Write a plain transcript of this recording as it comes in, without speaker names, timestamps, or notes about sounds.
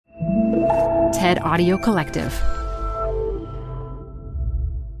TED Audio Collective.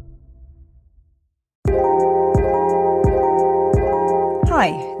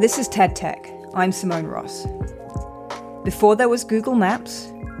 Hi, this is TED Tech. I'm Simone Ross. Before there was Google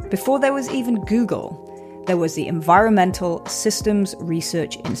Maps, before there was even Google, there was the Environmental Systems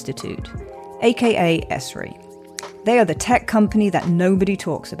Research Institute, aka ESRI. They are the tech company that nobody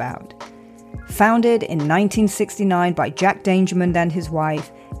talks about. Founded in 1969 by Jack Dangermond and his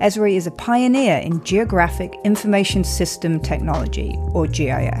wife, ESRI is a pioneer in geographic information system technology, or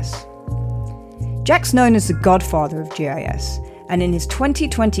GIS. Jack's known as the godfather of GIS, and in his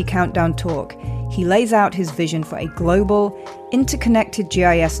 2020 Countdown talk, he lays out his vision for a global, interconnected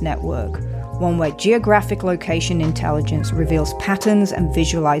GIS network, one where geographic location intelligence reveals patterns and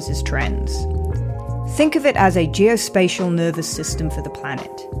visualizes trends. Think of it as a geospatial nervous system for the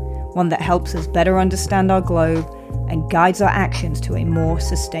planet, one that helps us better understand our globe and guides our actions to a more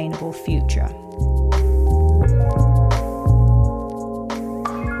sustainable future.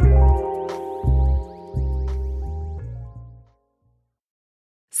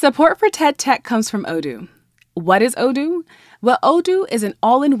 Support for TED Tech comes from Odoo. What is Odoo? Well, Odoo is an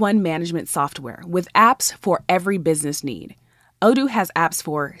all-in-one management software with apps for every business need. Odoo has apps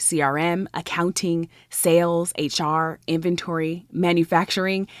for CRM, accounting, sales, HR, inventory,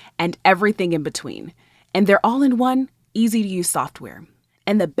 manufacturing, and everything in between. And they're all-in-one, easy-to-use software.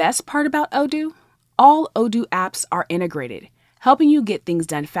 And the best part about Odoo? All Odoo apps are integrated, helping you get things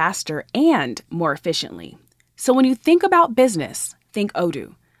done faster and more efficiently. So when you think about business, think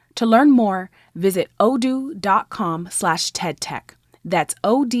Odoo. To learn more, visit odoo.com/TEDTech. That's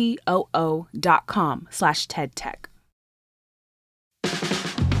odoo.com/TEDTech.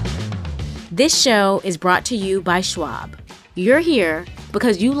 This show is brought to you by Schwab. You're here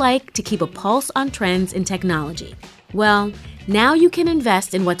because you like to keep a pulse on trends in technology. Well, now you can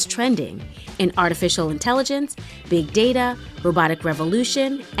invest in what's trending in artificial intelligence, big data, robotic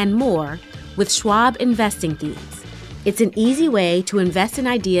revolution, and more with Schwab Investing Themes. It's an easy way to invest in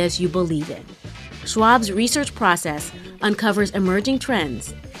ideas you believe in. Schwab's research process uncovers emerging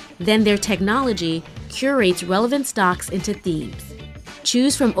trends. Then their technology curates relevant stocks into themes.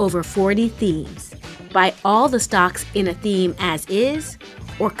 Choose from over 40 themes. Buy all the stocks in a theme as is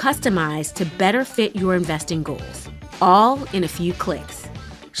or customize to better fit your investing goals. All in a few clicks.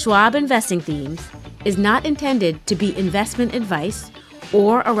 Schwab Investing Themes is not intended to be investment advice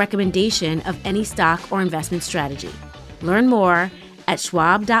or a recommendation of any stock or investment strategy. Learn more at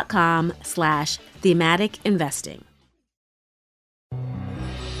schwab.com/thematic investing.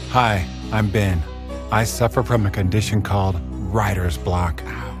 Hi, I'm Ben. I suffer from a condition called writer's block.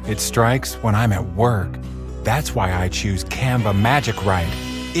 It strikes when I'm at work. That's why I choose Canva Magic Write.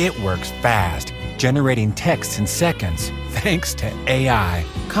 It works fast, generating text in seconds, thanks to AI.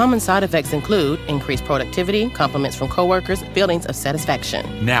 Common side effects include increased productivity, compliments from coworkers, feelings of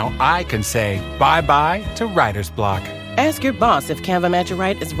satisfaction. Now I can say bye-bye to writer's block. Ask your boss if Canva Magic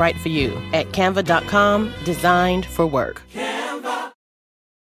Write is right for you at canva.com, designed for work.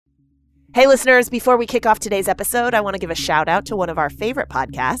 Hey listeners, before we kick off today's episode, I want to give a shout out to one of our favorite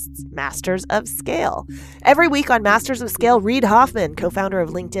podcasts, Masters of Scale. Every week on Masters of Scale, Reid Hoffman, co-founder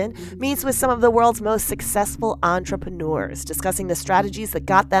of LinkedIn, meets with some of the world's most successful entrepreneurs, discussing the strategies that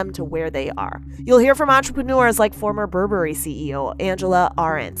got them to where they are. You'll hear from entrepreneurs like former Burberry CEO Angela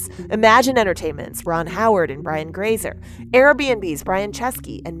Ahrendts, Imagine Entertainment's Ron Howard and Brian Grazer, Airbnb's Brian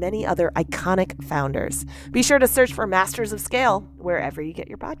Chesky, and many other iconic founders. Be sure to search for Masters of Scale wherever you get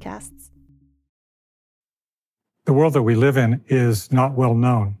your podcasts. The world that we live in is not well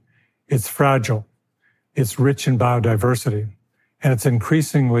known. It's fragile. It's rich in biodiversity, and it's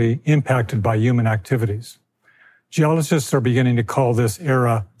increasingly impacted by human activities. Geologists are beginning to call this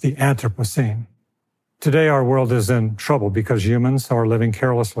era the Anthropocene. Today, our world is in trouble because humans are living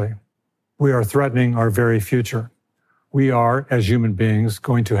carelessly. We are threatening our very future. We are, as human beings,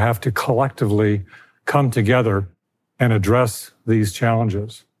 going to have to collectively come together and address these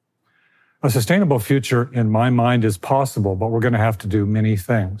challenges. A sustainable future, in my mind, is possible, but we're going to have to do many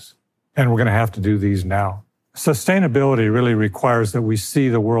things, and we're going to have to do these now. Sustainability really requires that we see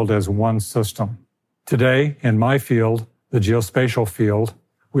the world as one system. Today, in my field, the geospatial field,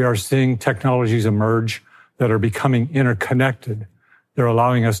 we are seeing technologies emerge that are becoming interconnected. They're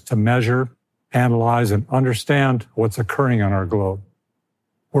allowing us to measure, analyze, and understand what's occurring on our globe.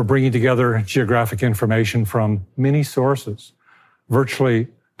 We're bringing together geographic information from many sources, virtually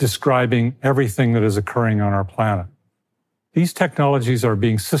describing everything that is occurring on our planet. These technologies are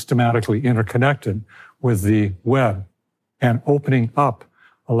being systematically interconnected with the web and opening up,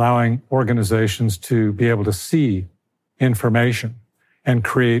 allowing organizations to be able to see information and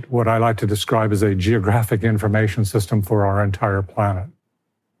create what I like to describe as a geographic information system for our entire planet.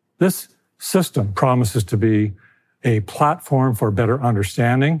 This system promises to be a platform for better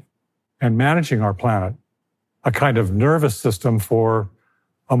understanding and managing our planet, a kind of nervous system for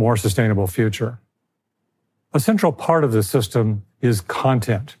a more sustainable future. A central part of this system is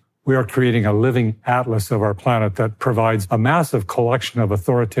content. We are creating a living atlas of our planet that provides a massive collection of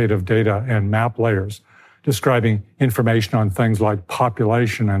authoritative data and map layers describing information on things like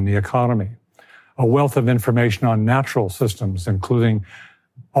population and the economy, a wealth of information on natural systems, including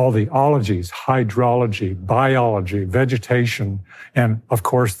all the ologies, hydrology, biology, vegetation, and of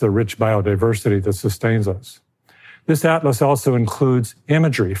course the rich biodiversity that sustains us. This atlas also includes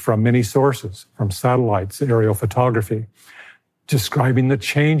imagery from many sources, from satellites, aerial photography, describing the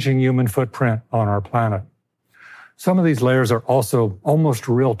changing human footprint on our planet. Some of these layers are also almost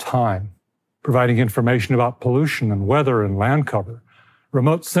real time, providing information about pollution and weather and land cover.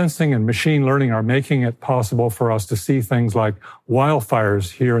 Remote sensing and machine learning are making it possible for us to see things like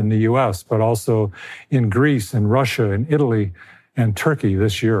wildfires here in the US, but also in Greece and Russia and Italy and Turkey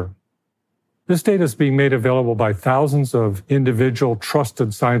this year. This data is being made available by thousands of individual,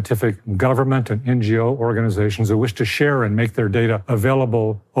 trusted scientific, government, and NGO organizations who wish to share and make their data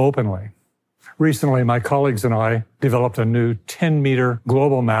available openly. Recently, my colleagues and I developed a new 10-meter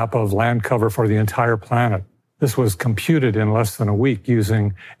global map of land cover for the entire planet. This was computed in less than a week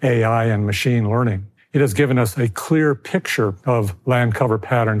using AI and machine learning. It has given us a clear picture of land cover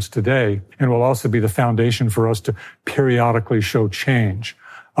patterns today and will also be the foundation for us to periodically show change,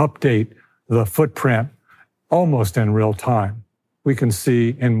 update the footprint almost in real time. We can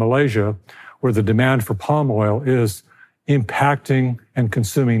see in Malaysia where the demand for palm oil is impacting and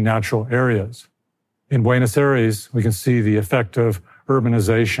consuming natural areas. In Buenos Aires, we can see the effect of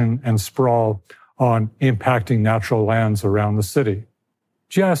urbanization and sprawl on impacting natural lands around the city.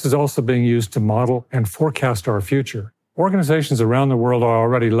 GIS is also being used to model and forecast our future. Organizations around the world are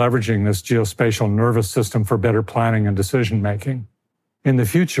already leveraging this geospatial nervous system for better planning and decision-making. In the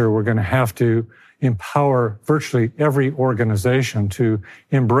future, we're going to have to empower virtually every organization to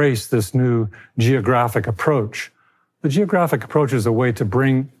embrace this new geographic approach. The geographic approach is a way to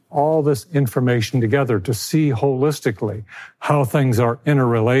bring all this information together, to see holistically how things are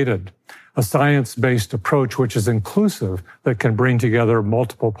interrelated. A science-based approach which is inclusive, that can bring together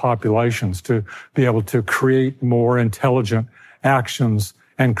multiple populations to be able to create more intelligent actions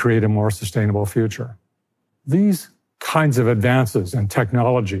and create a more sustainable future. These kinds of advances in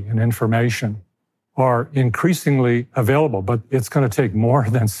technology and information are increasingly available, but it's going to take more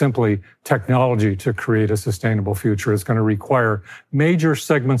than simply technology to create a sustainable future. It's going to require major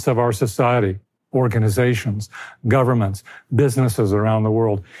segments of our society, organizations, governments, businesses around the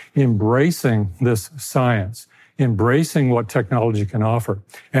world, embracing this science, embracing what technology can offer,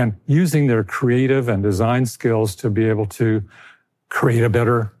 and using their creative and design skills to be able to create a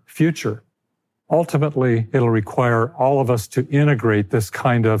better future. Ultimately, it'll require all of us to integrate this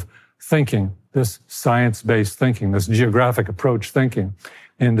kind of thinking, this science-based thinking, this geographic approach thinking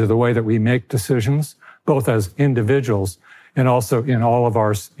into the way that we make decisions, both as individuals and also in all of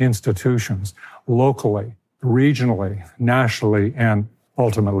our institutions, locally, regionally, nationally, and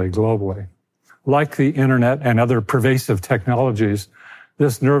ultimately globally. Like the internet and other pervasive technologies,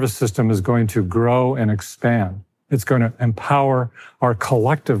 this nervous system is going to grow and expand. It's going to empower our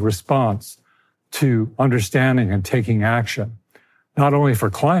collective response to understanding and taking action, not only for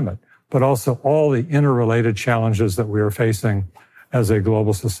climate, but also all the interrelated challenges that we are facing as a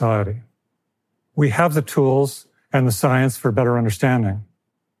global society. We have the tools and the science for better understanding.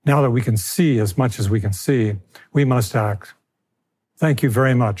 Now that we can see as much as we can see, we must act. Thank you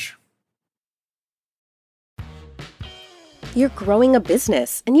very much. You're growing a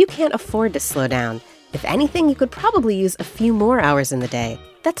business, and you can't afford to slow down. If anything, you could probably use a few more hours in the day.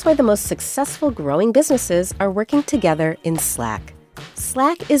 That's why the most successful growing businesses are working together in Slack.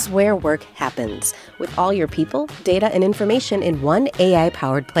 Slack is where work happens, with all your people, data, and information in one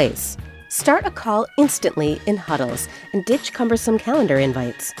AI-powered place. Start a call instantly in huddles and ditch cumbersome calendar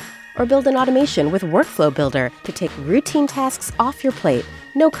invites. Or build an automation with Workflow Builder to take routine tasks off your plate,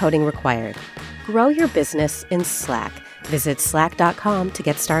 no coding required. Grow your business in Slack. Visit slack.com to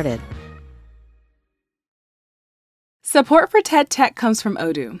get started. Support for TED Tech comes from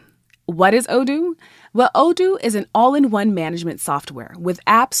Odoo. What is Odoo? Well, Odoo is an all-in-one management software with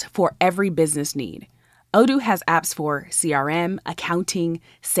apps for every business need. Odoo has apps for CRM, accounting,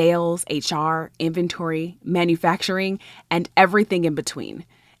 sales, HR, inventory, manufacturing, and everything in between.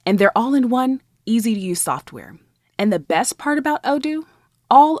 And they're all-in-one, easy-to-use software. And the best part about Odoo?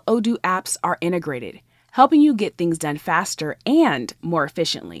 All Odoo apps are integrated. helping you get things done faster and more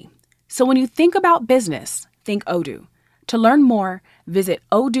efficiently. So when you think about business, think Odoo. To learn more, visit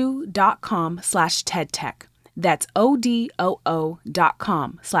odoo.com/TEDTech. That's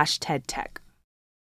odoo.com/TEDTech.